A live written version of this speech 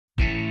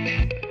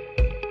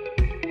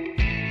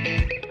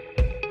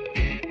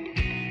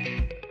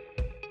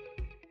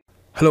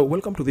Hello,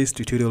 welcome to this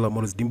tutorial. I'm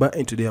Morris Dimba,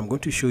 and today I'm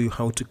going to show you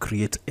how to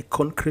create a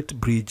concrete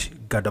bridge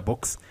girder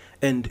box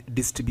and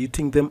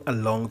distributing them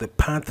along the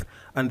path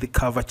and the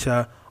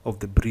curvature of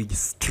the bridge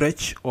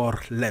stretch or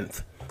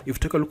length. If you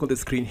take a look on the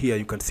screen here,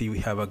 you can see we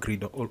have a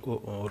grid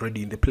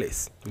already in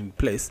place,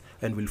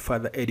 and we'll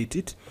further edit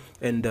it.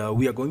 And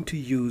we are going to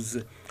use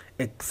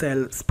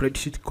Excel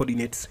spreadsheet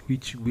coordinates,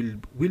 which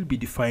will be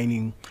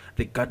defining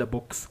the girder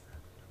box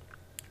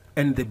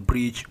and the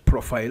bridge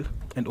profile,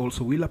 and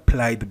also we'll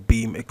apply the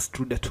beam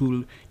extruder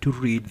tool to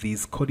read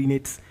these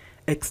coordinates,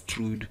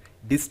 extrude,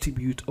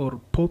 distribute or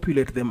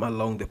populate them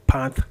along the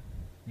path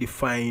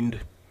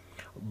defined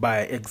by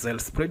Excel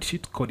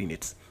spreadsheet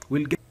coordinates.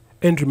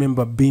 And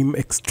remember, beam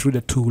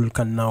extruder tool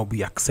can now be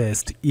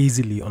accessed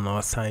easily on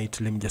our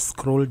site. Let me just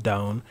scroll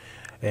down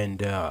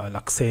and I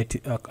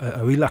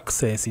will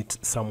access it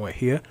somewhere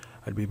here.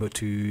 I'll be able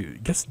to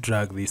just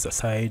drag this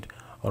aside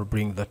or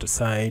bring that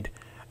aside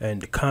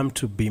and come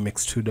to beam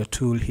extruder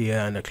tool here,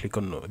 and I click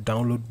on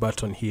download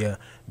button here.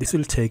 This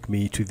will take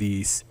me to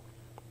this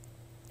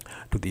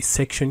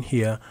section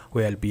here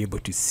where I'll be able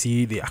to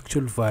see the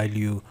actual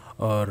value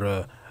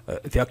or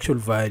the actual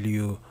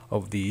value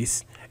of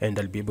this, and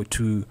I'll be able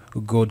to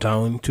go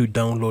down to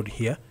download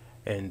here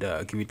and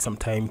give it some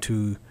time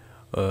to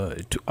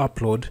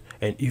upload.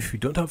 And if you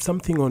don't have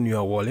something on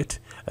your wallet,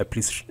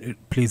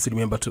 please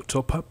remember to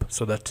top up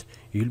so that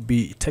you'll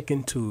be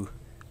taken to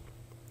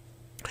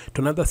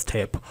another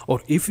step.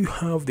 Or if you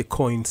have the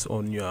coins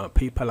on your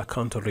PayPal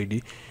account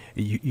already,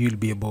 you'll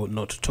be able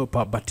not to top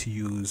up but to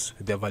use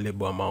the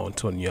available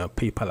amount on your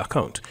PayPal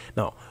account.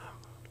 Now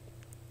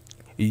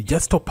you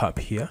just top up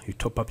here, you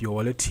top up your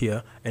wallet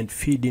here and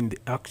feed in the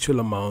actual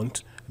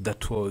amount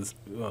that was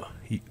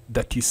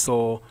that you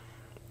saw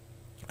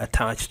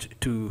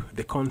attached to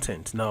the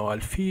content. Now I'll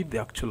feed the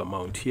actual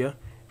amount here,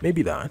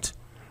 maybe that.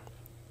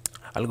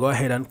 I'll go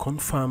ahead and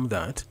confirm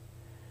that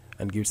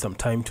and give some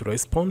time to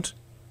respond,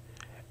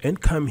 and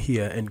come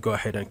here and go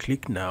ahead and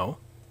click now.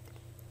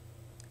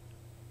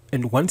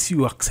 And once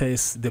you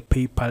access the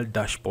PayPal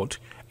dashboard,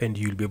 and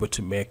you'll be able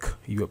to make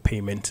your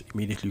payment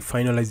immediately,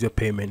 finalize your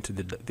payment,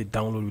 the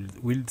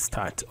download will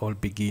start or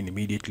begin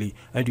immediately,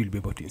 and you'll be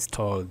able to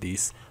install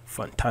this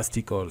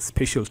fantastic or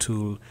special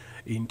tool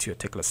into your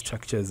Tekla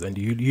structures, and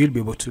you'll be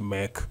able to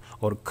make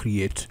or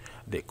create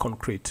the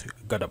concrete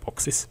girder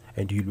boxes,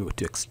 and you'll be able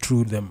to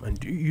extrude them,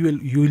 and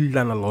you'll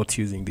learn a lot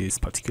using this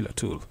particular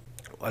tool.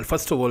 Well,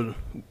 first of all,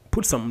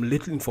 put some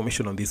little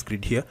information on this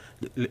grid here.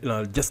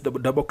 I'll just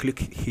double click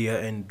here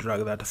and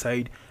drag that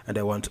aside, and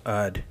I want to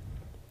add,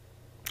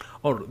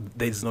 or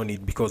there's no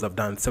need because I've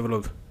done several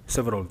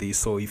of these.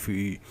 So if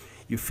you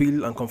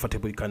feel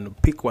uncomfortable, you can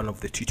pick one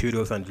of the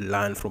tutorials and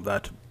learn from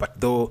that.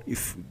 But though,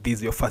 if this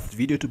is your first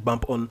video to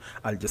bump on,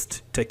 I'll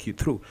just take you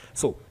through.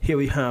 So here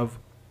we have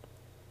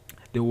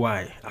the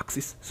Y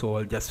axis. So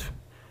I'll just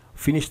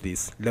finish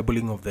this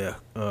labeling of the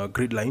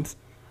grid lines.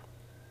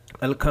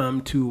 I'll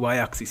come to Y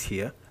axis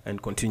here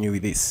and continue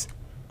with this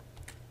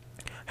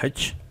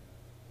H,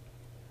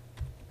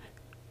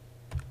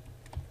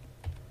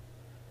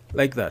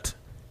 like that,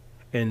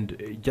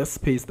 and just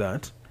space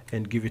that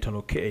and give it an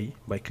OK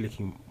by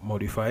clicking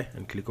modify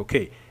and click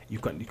OK. You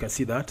can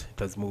see that it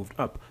has moved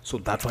up. So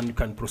that one you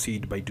can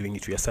proceed by doing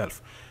it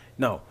yourself.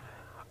 Now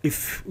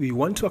if we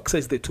want to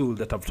access the tool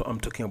that I'm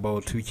talking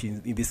about, which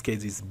in this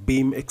case is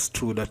beam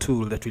extruder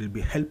tool, that will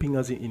be helping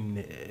us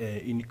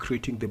in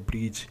creating the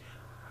bridge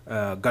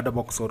girder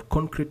box or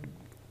concrete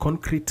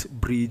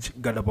bridge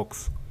girder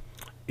box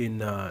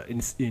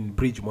in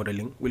bridge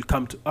modeling. We'll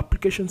come to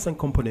applications and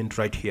component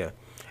right here,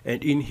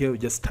 and in here we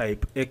just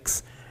type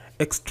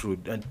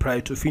extrude, and prior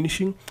to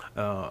finishing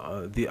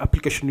the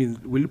application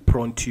will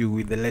prompt you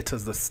with the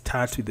letters that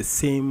start with the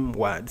same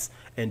words,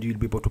 and you'll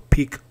be able to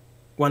pick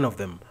one of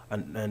them.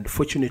 And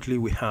fortunately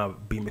we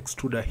have beam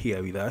extruder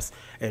here with us,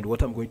 and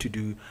what I'm going to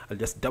do, I'll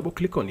just double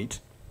click on it.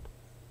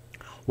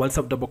 Once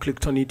I've double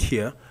clicked on it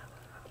here,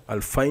 I'll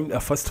find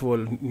first of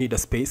all need a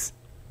space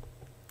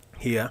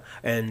here,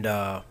 and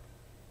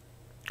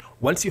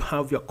once you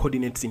have your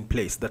coordinates in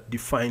place that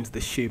defines the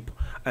shape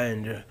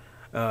and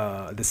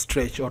the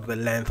stretch or the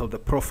length of the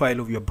profile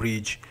of your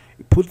bridge,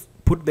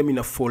 put them in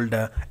a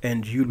folder,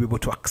 and you'll be able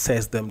to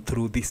access them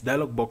through this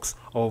dialog box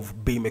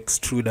of beam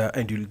extruder,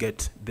 and you'll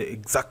get the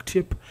exact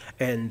shape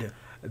and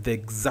the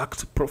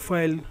exact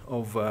profile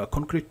of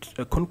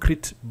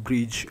concrete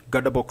bridge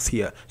girder box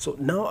here. So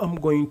now I'm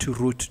going to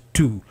route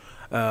to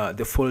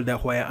the folder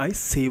where I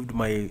saved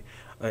my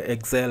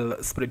Excel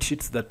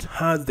spreadsheets that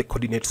has the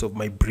coordinates of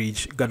my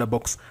bridge girder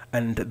box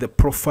and the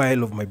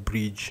profile of my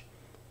bridge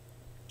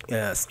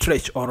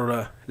stretch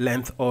or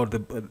length or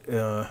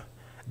the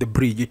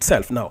bridge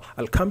itself. Now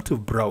I'll come to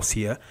browse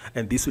here,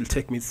 and this will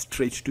take me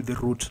straight to the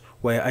route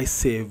where I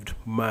saved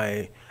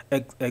my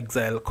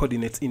Excel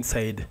coordinates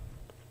inside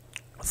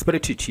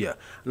spreadsheet here.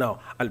 Now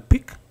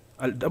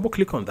I'll double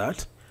click on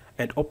that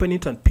and open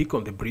it and pick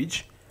on the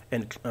bridge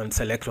and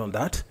select on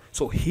that.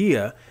 So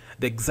here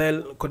the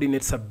Excel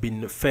coordinates have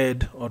been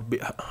fed or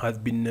has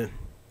been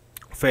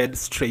fed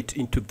straight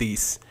into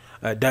this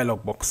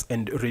dialog box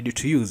and ready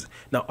to use.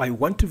 Now I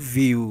want to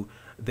view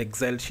the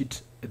Excel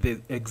sheet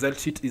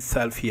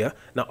itself here.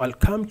 Now I'll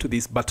come to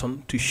this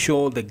button to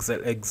show the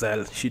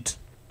Excel sheet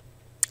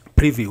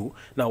preview.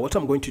 Now what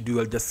I'm going to do,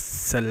 I'll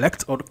just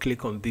select or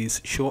click on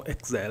this show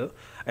Excel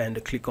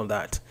and click on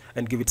that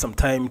and give it some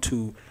time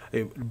to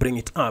bring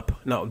it up.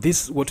 Now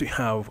this is what we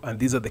have, and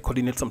these are the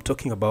coordinates I'm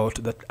talking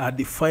about that are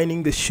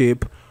defining the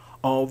shape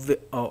of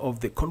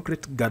the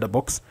concrete girder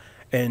box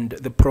and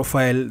the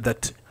profile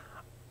that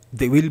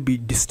they will be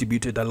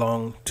distributed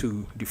along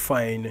to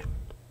define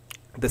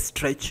the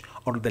stretch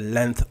or the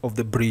length of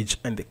the bridge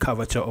and the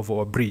curvature of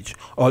our bridge.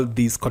 All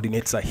these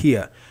coordinates are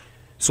here.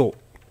 So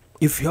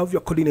if you have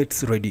your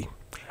coordinates ready,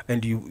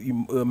 and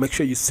you make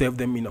sure you save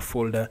them in a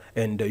folder,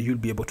 and you'll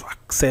be able to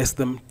access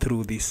them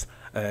through this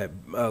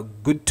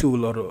good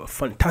tool or a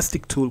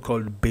fantastic tool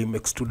called Beam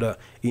Extruder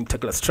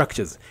Integral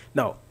Structures.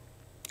 Now,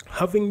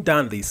 having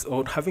done this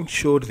or having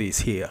showed this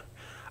here,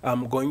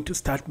 I'm going to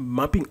start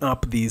mapping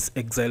up these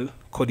Excel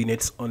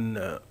coordinates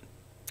on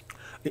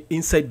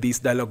inside this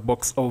dialog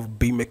box of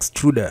Beam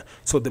Extruder.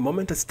 So the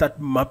moment I start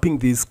mapping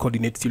these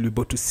coordinates, you'll be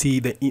able to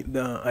see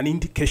an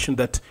indication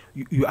that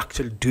you're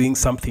actually doing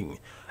something,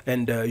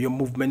 and your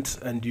movement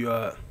and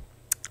your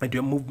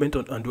movement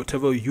and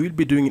whatever you will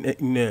be doing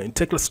in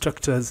integral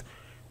structures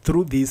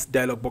through this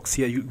dialog box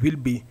here, you will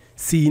be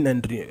seen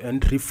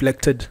and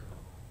reflected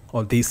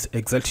on this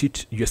Excel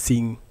sheet you're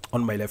seeing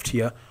on my left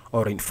here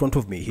or in front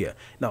of me here.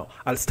 Now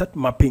I'll start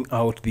mapping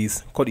out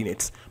these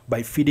coordinates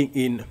by feeding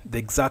in the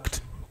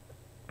exact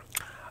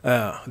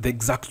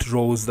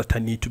rows that I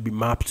need to be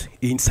mapped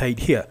inside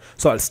here.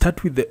 So I'll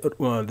start with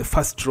the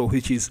first row,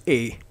 which is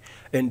A,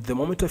 and the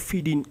moment I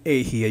feed in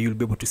A here, you'll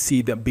be able to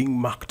see them being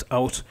marked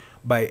out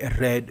by a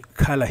red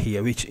color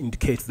here, which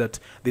indicates that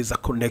there's a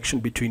connection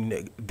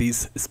between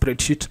this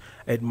spreadsheet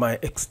and my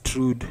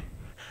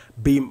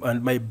Beam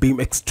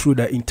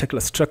Extruder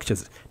Integral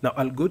Structures. Now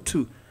I'll go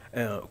to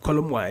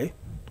column Y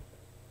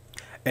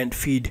and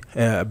feed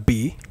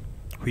B,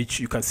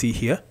 which you can see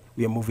here.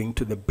 We are moving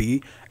to the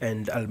B,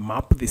 and I'll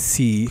map the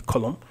C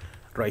column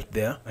right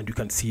there, and you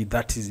can see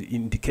that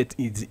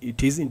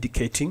it is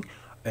indicating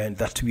and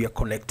that we are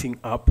connecting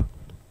up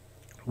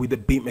with the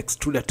Beam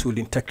Extruder tool in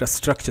Integral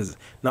Structures.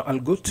 Now I'll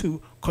go to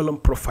column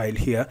profile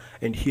here,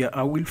 and here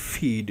I will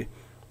feed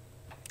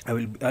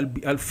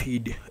I'll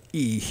feed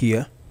E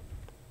here,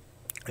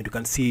 and you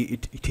can see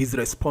it is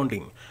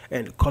responding.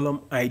 And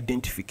column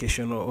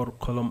identification or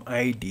column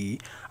ID,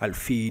 I'll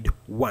feed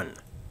 1.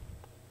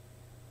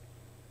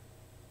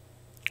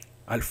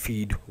 I'll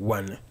feed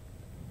 1.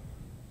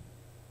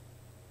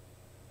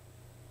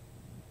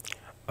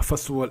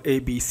 First of all, A,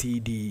 B, C,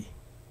 D,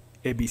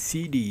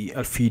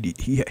 I'll feed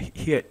it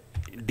here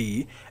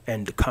D,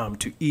 and come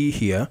to E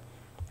here.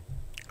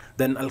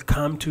 Then I'll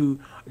come to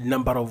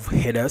number of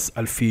headers.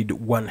 I'll feed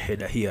 1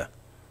 header here.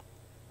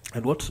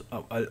 And what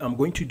I'm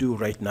going to do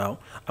right now,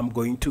 I'm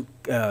going to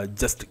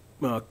just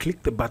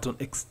click the button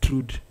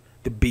extrude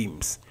the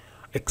beams,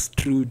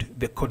 extrude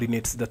the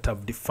coordinates that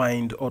I've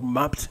defined or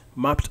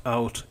mapped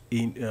out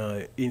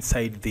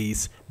inside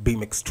this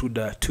Beam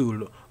Extruder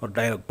tool or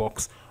dialog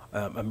box.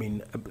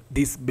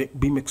 This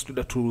Beam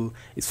Extruder tool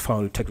is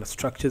found in Integral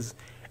Structures,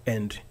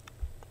 and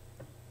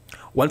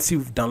once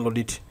you've downloaded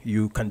it,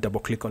 you can double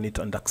click on it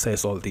and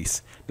access all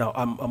this. Now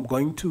I'm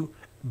going to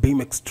Beam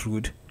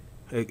Extrude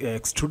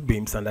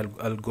beams, and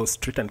I'll go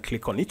straight and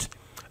click on it,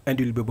 and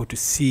you'll be able to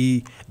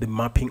see the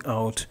mapping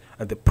out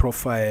and the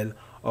profile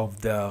of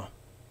the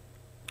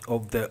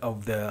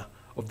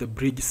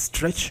bridge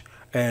stretch,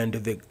 and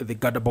the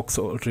girder box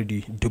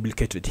already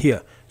duplicated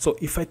here. So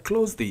if I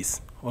close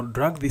this or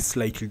drag this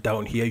slightly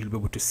down here, you'll be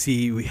able to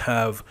see we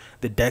have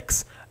the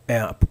decks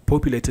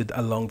populated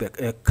along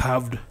the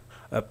curved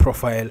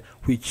profile,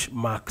 which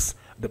marks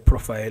the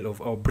profile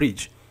of our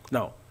bridge.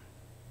 Now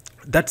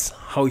that's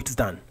how it's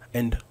done,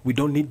 and we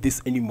don't need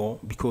this anymore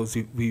because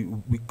we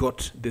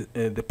got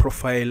the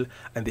profile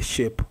and the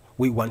shape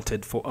we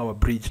wanted for our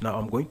bridge. Now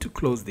I'm going to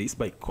close this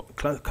by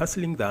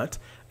cancelling that,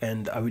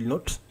 and I will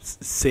not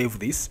save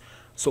this.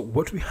 So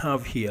what we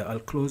have here, I'll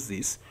close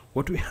this.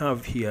 What we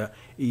have here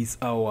is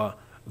our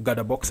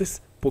girder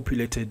boxes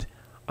populated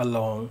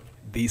along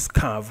this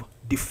curve,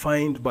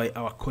 defined by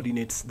our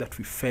coordinates that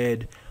we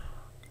fed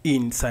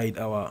inside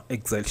our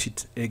Excel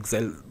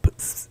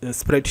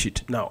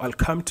spreadsheet. Now I'll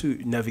come to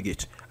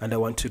navigate, and I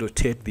want to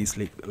rotate this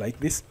like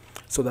this,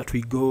 so that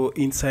we go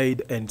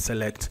inside and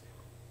select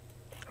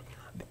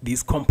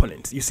these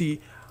components. You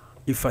see,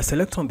 if I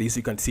select on this,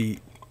 you can see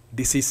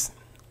this is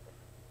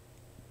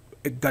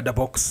a girder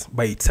box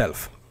by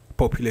itself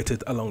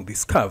populated along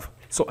this curve.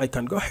 So I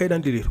can go ahead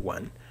and delete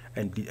one,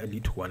 and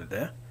delete one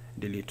there,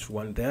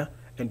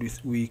 and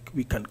we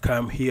can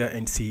come here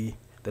and see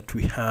that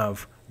we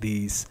have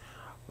these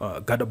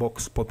girder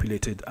box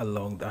populated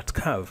along that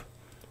curve.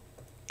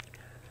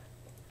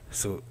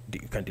 So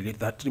you can delete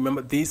that.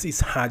 Remember, this is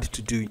hard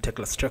to do in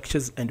Integral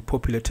Structures, and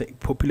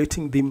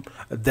populating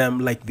them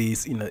like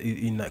this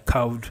in a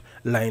curved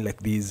line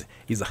like this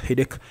is a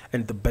headache.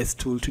 And the best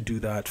tool to do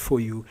that for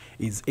you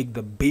is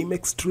either Beam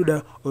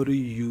Extruder, or you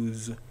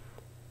use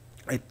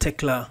a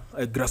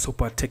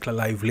Grasshopper Tekla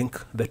live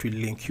link that will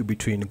link you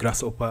between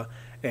Grasshopper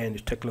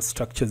and Tekla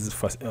structures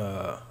for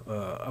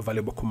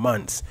available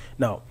commands.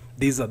 Now,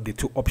 these are the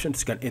two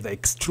options. You can either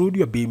extrude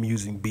your beam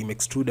using Beam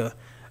Extruder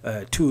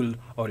tool,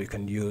 or you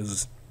can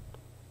use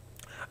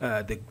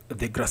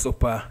the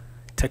Grasshopper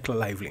Tekla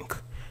live link.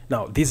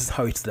 Now, this is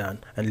how it's done,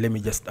 and let me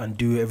just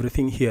undo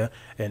everything here,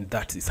 and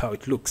that is how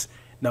it looks.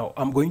 Now,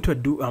 I'm going to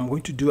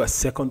do a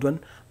second one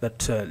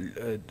that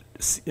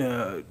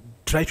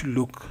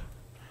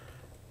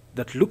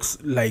looks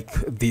like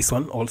this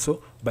one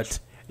also, but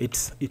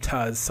it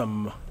has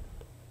some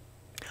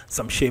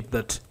shape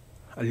that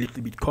a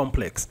little bit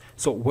complex.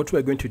 So what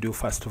we're going to do,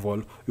 first of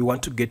all, we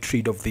want to get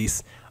rid of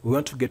this. We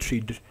want to get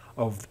rid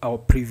of our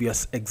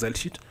previous Excel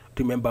sheet.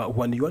 Remember,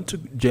 when you want to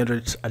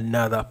generate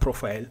another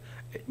profile,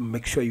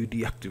 make sure you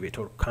deactivate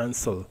or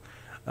cancel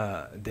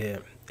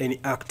any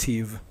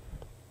active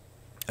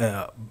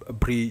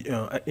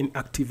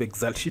inactive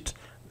Excel sheet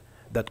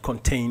that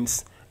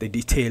contains the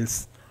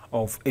details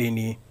of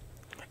any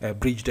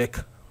bridge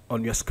deck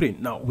on your screen.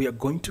 Now we are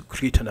going to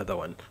create another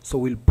one, so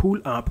we'll pull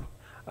up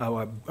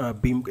our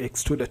Beam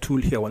Extruder tool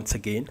here once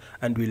again,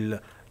 and we'll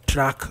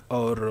track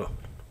or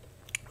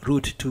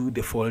route to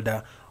the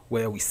folder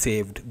where we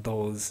saved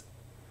those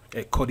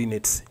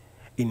coordinates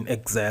in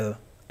Excel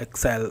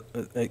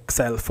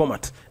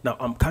format. Now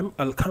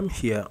I'll come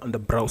here on the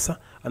browser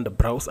and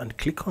browse and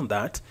click on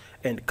that,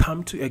 and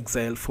come to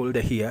Excel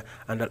folder here,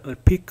 and I'll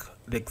pick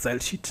the Excel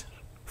sheet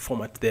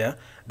format there.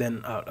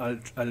 Then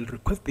I'll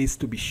request this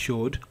to be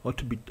showed, or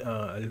to be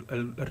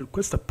I'll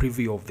request a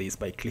preview of this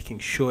by clicking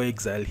show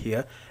Excel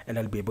here, and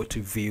I'll be able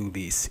to view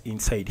this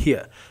inside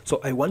here.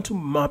 So I want to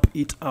map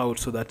it out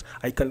so that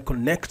I can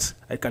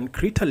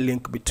create a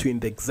link between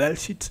the Excel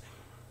sheet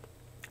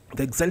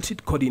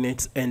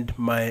coordinates and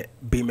my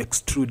Beam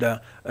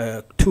Extruder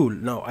tool.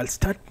 Now I'll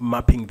start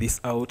mapping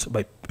this out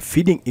by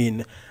feeding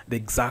in the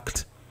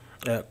exact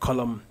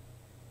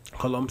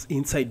columns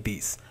inside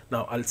this.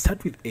 Now I'll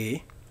start with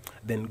A,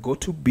 then go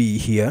to B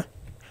here,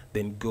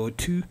 then go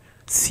to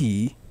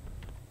C,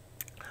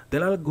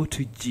 then I'll go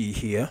to G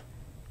here,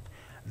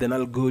 then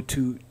I'll go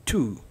to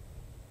 2.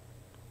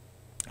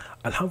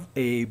 I'll have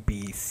A,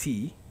 B,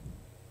 C,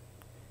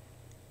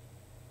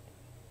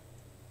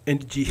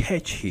 and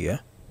GH here,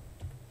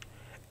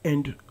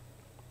 and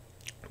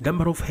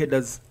number of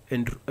headers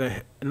and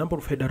number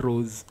of header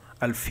rows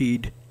I'll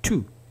feed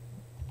 2.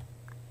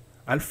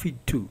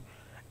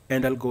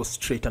 And I'll go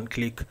straight and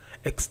click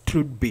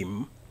extrude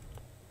beam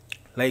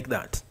like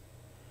that,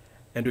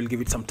 and we'll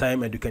give it some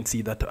time, and you can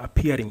see that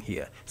appearing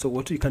here. So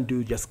what you can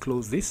do, just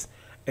close this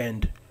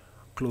and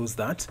close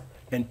that,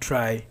 and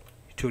try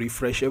to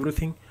refresh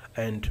everything,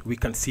 and we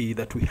can see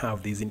that we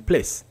have these in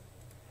place,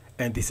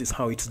 and this is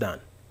how it's done.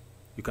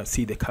 You can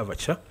see the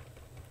curvature,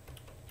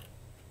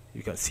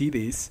 you can see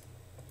this,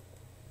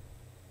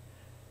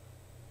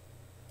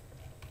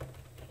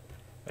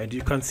 and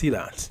you can see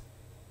that.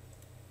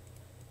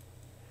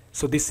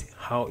 So this is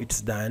how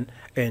it's done,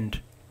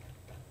 and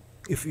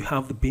if you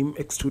have the Beam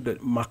Extruder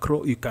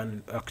macro, you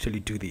can actually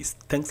do this.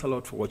 Thanks a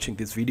lot for watching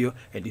this video,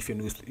 and if you're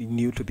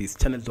new to this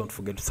channel, don't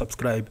forget to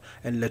subscribe,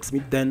 and let's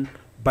meet then.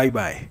 Bye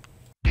bye.